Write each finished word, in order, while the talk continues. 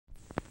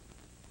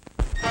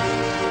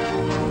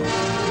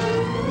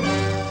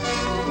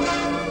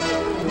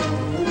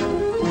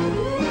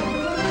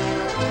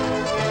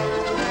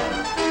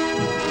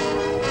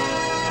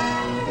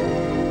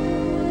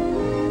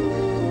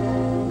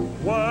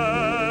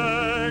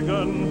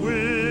wagon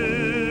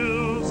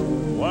wheels,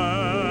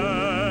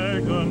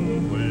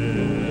 wagon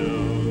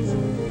wheels,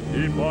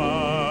 keep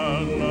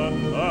on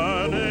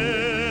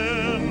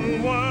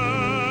turning,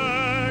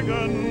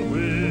 wagon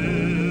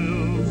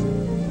wheels,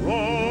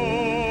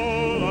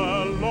 roll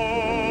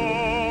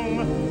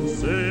along,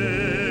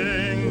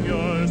 sing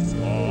your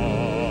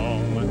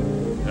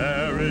song,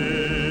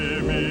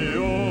 carry me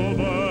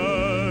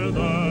over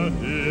the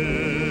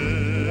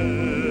hill.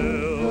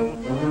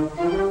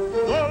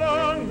 Go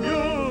along,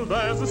 mule,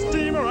 there's a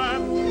steamer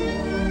at.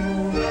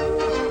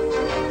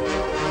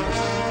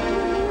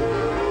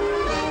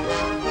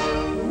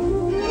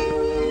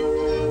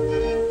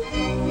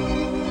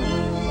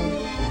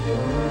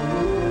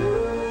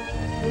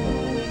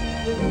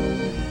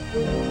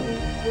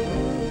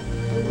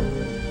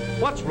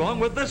 What's wrong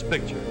with this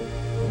picture?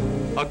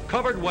 A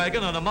covered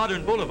wagon on a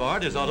modern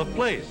boulevard is out of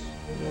place.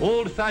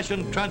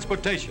 Old-fashioned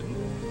transportation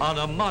on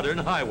a modern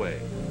highway.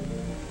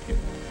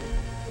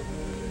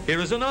 Here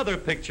is another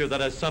picture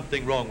that has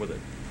something wrong with it.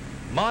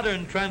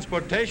 Modern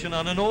transportation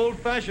on an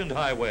old-fashioned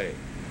highway.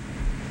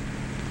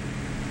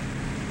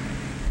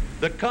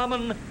 The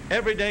common,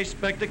 everyday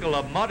spectacle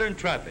of modern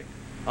traffic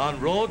on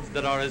roads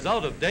that are as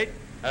out of date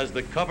as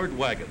the covered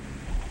wagon.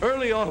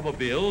 Early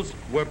automobiles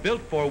were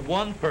built for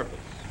one purpose: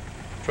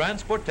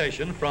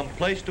 transportation from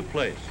place to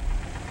place.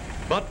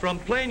 But from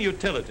plain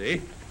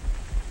utility,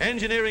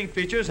 engineering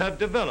features have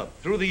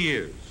developed through the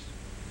years.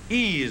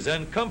 Ease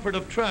and comfort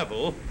of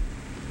travel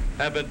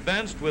have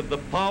advanced with the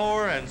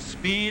power and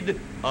speed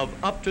of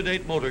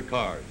up-to-date motor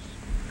cars.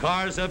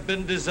 Cars have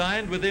been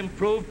designed with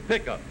improved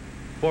pickup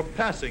for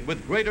passing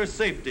with greater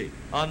safety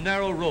on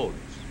narrow roads.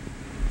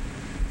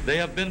 They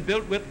have been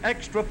built with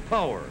extra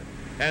power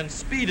and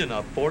speed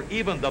enough for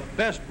even the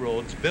best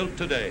roads built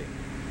today.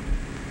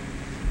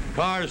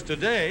 Cars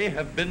today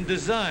have been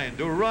designed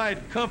to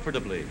ride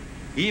comfortably,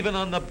 even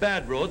on the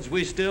bad roads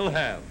we still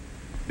have,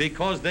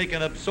 because they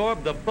can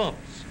absorb the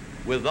bumps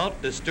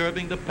without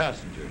disturbing the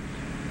passengers.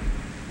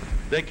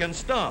 They can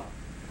stop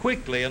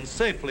quickly and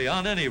safely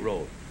on any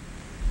road.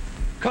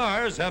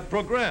 Cars have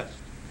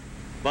progressed,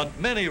 but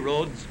many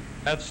roads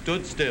have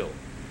stood still.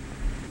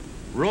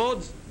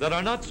 Roads that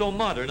are not so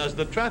modern as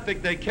the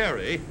traffic they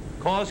carry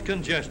cause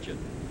congestion.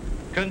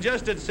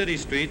 Congested city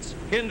streets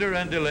hinder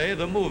and delay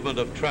the movement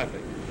of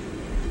traffic,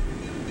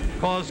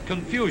 cause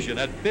confusion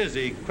at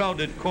busy,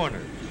 crowded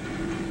corners.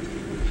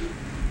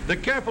 The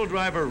careful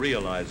driver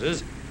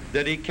realizes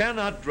that he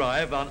cannot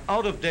drive on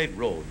out-of-date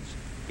roads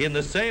in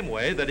the same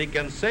way that he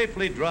can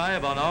safely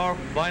drive on our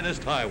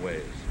finest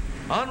highways.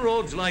 On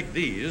roads like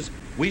these,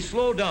 we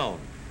slow down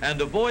and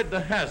avoid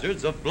the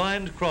hazards of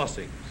blind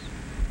crossings.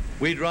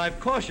 We drive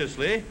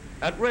cautiously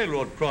at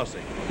railroad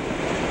crossings.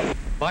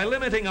 By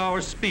limiting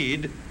our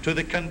speed to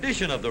the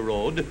condition of the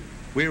road,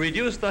 we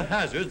reduce the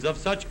hazards of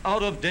such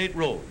out-of-date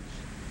roads.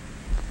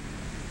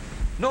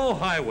 No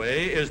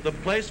highway is the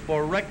place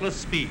for reckless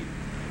speed.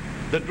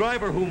 The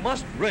driver who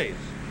must race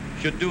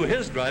should do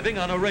his driving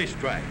on a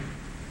racetrack.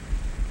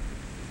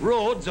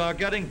 Roads are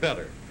getting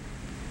better.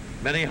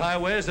 Many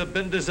highways have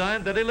been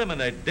designed that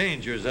eliminate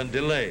dangers and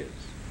delays.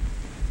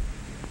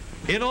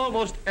 In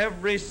almost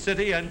every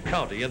city and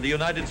county in the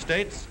United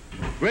States,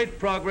 great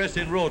progress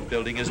in road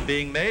building is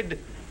being made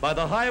by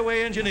the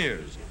highway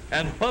engineers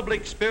and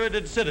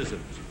public-spirited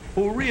citizens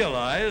who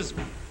realize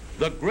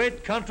the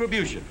great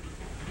contribution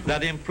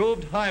that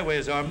improved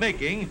highways are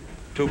making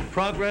to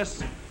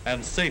progress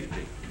and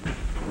safety.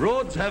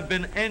 Roads have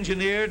been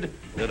engineered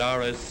that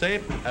are as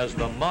safe as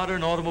the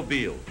modern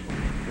automobile.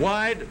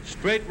 Wide,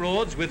 straight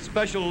roads with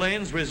special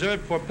lanes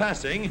reserved for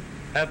passing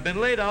have been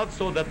laid out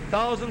so that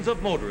thousands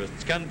of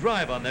motorists can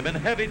drive on them in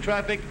heavy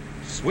traffic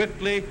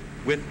swiftly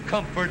with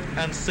comfort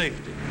and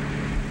safety.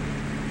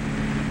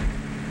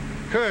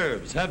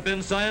 Curves have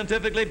been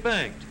scientifically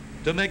banked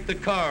to make the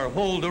car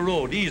hold a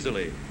road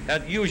easily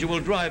at usual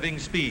driving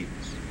speeds.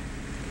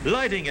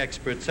 Lighting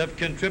experts have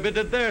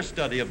contributed their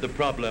study of the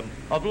problem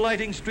of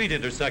lighting street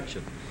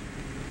intersections.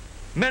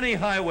 Many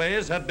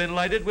highways have been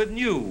lighted with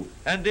new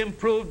and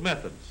improved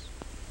methods.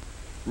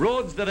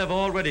 Roads that have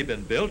already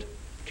been built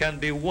can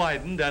be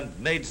widened and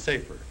made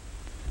safer.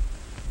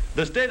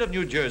 The state of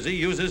New Jersey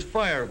uses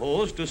fire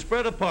hose to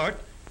spread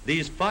apart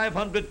these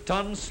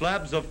 500-ton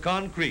slabs of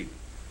concrete.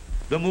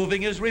 The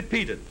moving is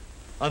repeated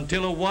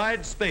until a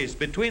wide space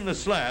between the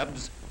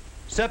slabs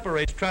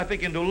separates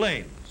traffic into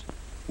lanes,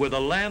 with a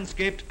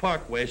landscaped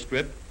parkway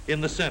strip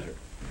in the center.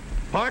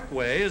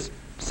 Parkways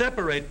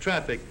separate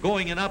traffic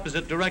going in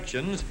opposite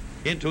directions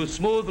into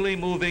smoothly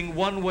moving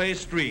one-way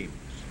streams.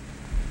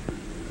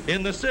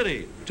 In the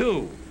city,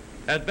 too,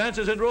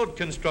 advances in road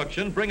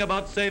construction bring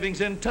about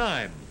savings in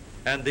time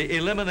and the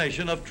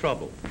elimination of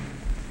trouble.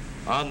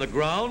 On the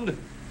ground,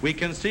 we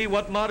can see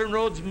what modern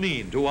roads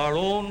mean to our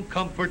own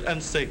comfort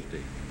and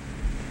safety.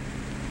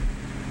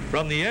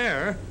 From the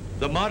air,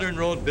 the modern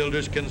road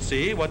builders can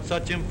see what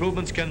such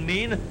improvements can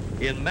mean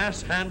in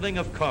mass handling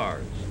of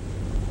cars.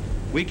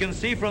 We can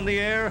see from the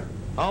air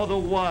how the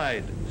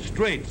wide,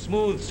 straight,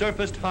 smooth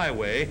surfaced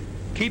highway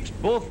keeps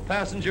both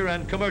passenger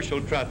and commercial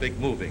traffic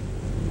moving.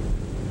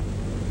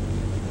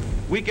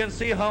 we can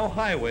see how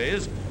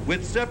highways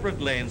with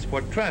separate lanes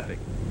for traffic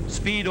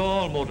speed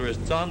all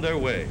motorists on their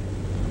way.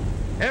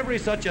 Every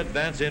such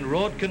advance in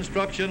road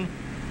construction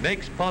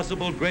makes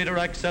possible greater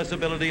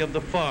accessibility of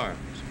the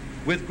farms,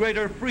 with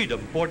greater freedom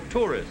for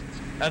tourists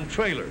and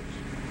trailers.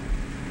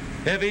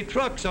 Heavy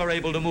trucks are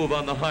able to move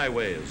on the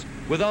highways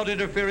without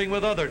interfering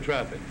with other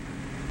traffic.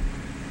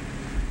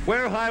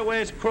 Where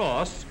highways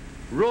cross,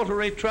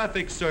 rotary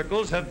traffic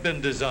circles have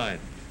been designed.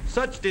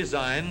 Such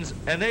designs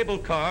enable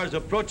cars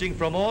approaching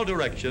from all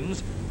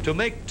directions to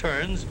make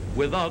turns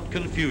without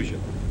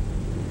confusion.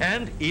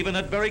 And even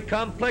at very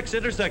complex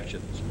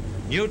intersections,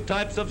 new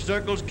types of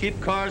circles keep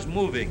cars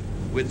moving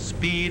with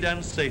speed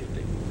and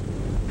safety.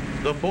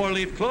 The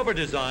four-leaf clover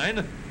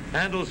design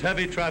handles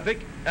heavy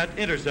traffic at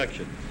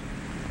intersections.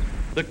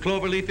 The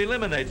cloverleaf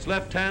eliminates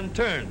left-hand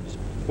turns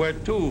where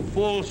two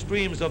full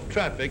streams of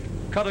traffic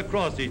cut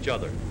across each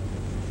other.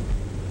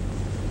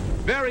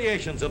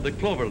 Variations of the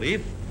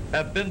cloverleaf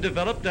have been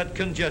developed at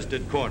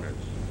congested corners.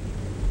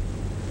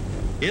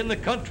 In the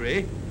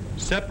country,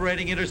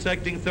 separating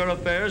intersecting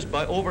thoroughfares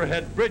by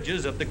overhead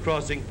bridges at the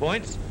crossing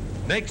points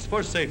makes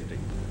for safety.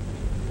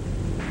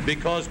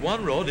 Because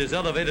one road is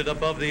elevated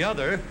above the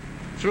other,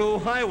 through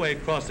highway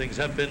crossings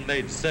have been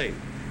made safe.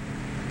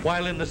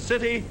 While in the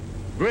city,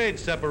 grade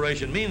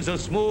separation means a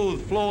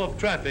smooth flow of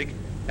traffic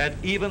at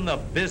even the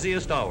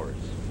busiest hours.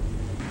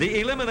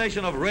 The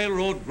elimination of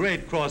railroad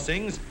grade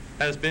crossings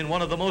has been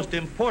one of the most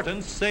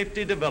important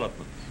safety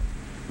developments.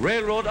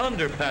 Railroad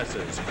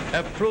underpasses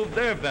have proved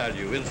their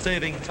value in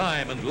saving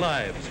time and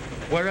lives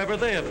wherever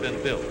they have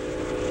been built.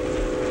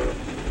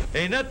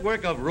 A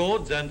network of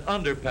roads and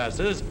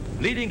underpasses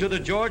leading to the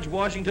George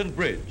Washington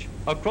Bridge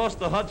across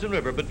the Hudson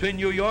River between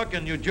New York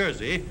and New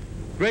Jersey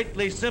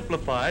greatly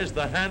simplifies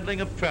the handling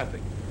of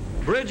traffic.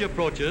 Bridge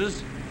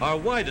approaches are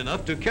wide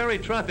enough to carry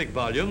traffic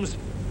volumes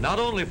not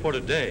only for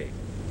today,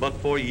 but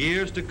for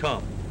years to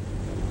come.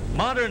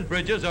 Modern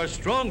bridges are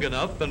strong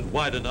enough and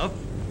wide enough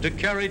to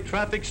carry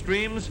traffic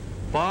streams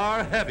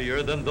far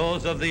heavier than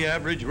those of the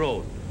average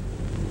road.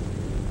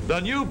 The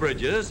new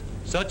bridges,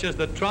 such as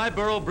the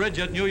Triborough Bridge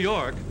at New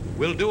York,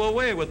 will do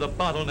away with the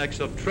bottlenecks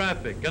of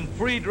traffic and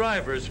free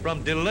drivers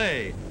from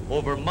delay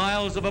over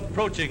miles of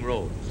approaching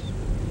roads.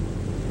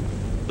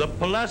 The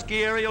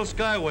Pulaski Aerial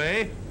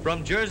Skyway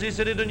from Jersey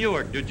City to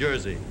Newark, New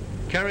Jersey,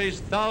 carries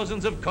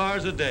thousands of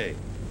cars a day.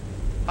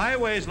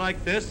 Highways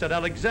like this at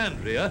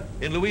Alexandria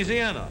in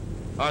Louisiana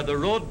are the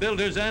road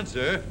builders'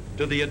 answer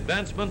to the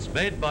advancements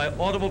made by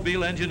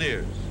automobile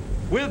engineers.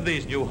 With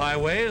these new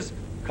highways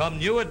come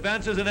new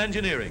advances in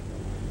engineering,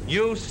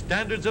 new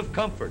standards of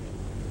comfort,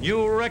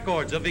 new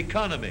records of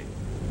economy,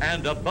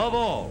 and above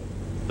all,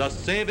 the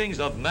savings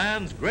of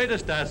man's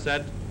greatest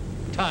asset,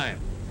 time.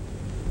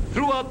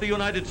 Throughout the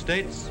United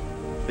States,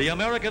 the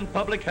American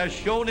public has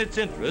shown its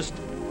interest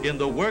in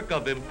the work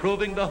of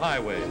improving the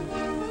highway.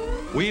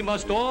 We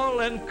must all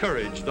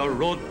encourage the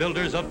road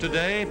builders of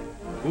today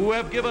who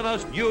have given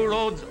us new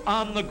roads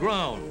on the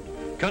ground,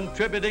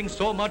 contributing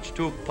so much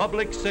to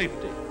public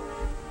safety.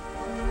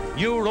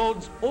 New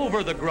roads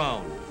over the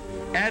ground,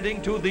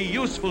 adding to the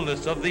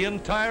usefulness of the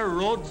entire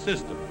road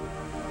system.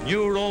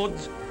 New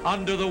roads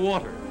under the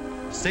water,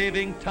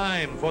 saving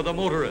time for the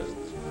motorists.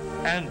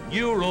 And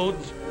new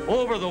roads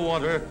over the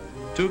water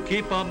to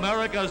keep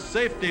America's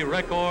safety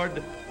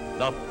record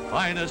the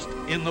finest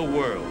in the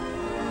world.